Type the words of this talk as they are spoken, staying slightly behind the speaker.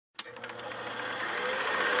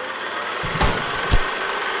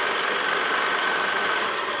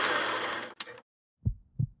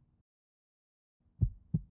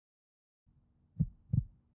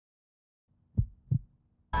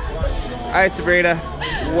All right, Sabrina,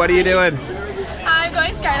 what are you doing? I'm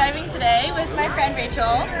going skydiving today with my friend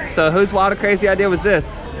Rachel. So whose wild and crazy idea was this?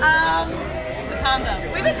 It's a combo.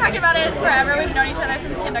 We've been talking about it forever. We've known each other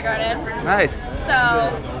since kindergarten. Nice. So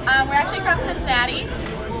we're actually from Cincinnati,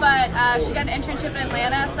 but she got an internship in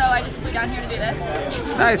Atlanta, so I just flew down here to do this.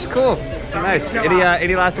 Nice, cool. Nice.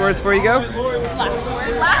 Any last words before you go? Last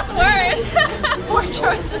words? Last words! More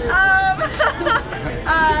choices.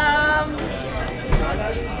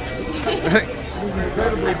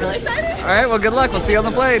 I'm really excited. All right, well, good luck. We'll see you on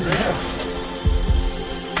the plane.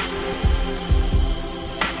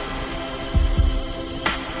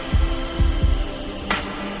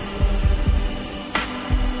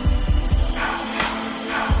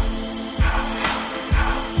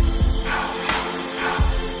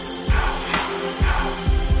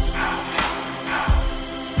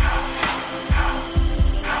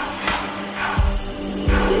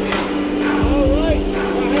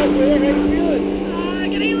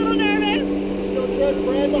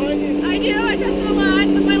 I do, I trust him a lot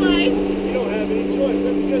with my life. You don't have any choice,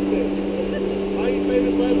 that's a good thing. How do you say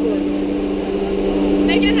this last word?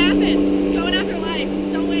 Make it happen. Going after life.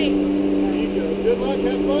 Don't wait. There you go. Good luck,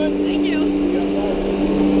 have fun. Thank you.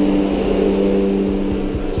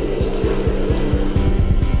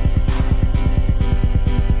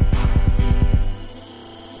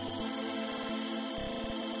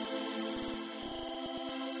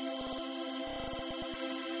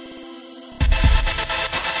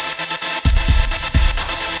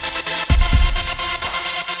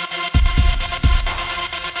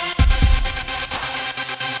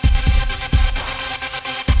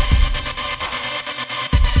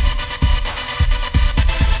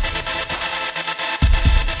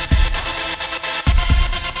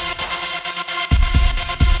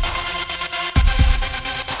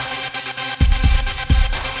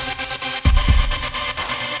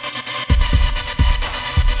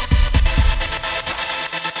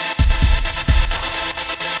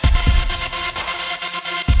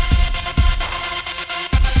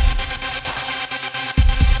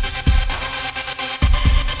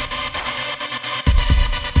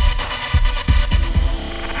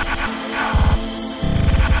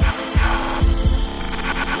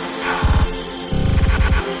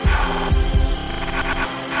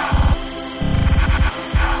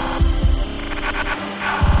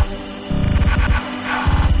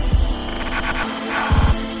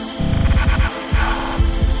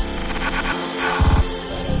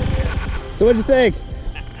 So what'd you think?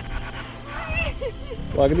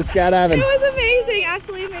 Welcome to skydiving. It was amazing,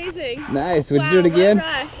 absolutely amazing. Nice. Would you do it again? What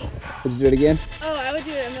a rush. Would you do it again? Oh, I would do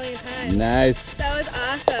it a million times. Nice. That was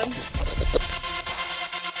awesome.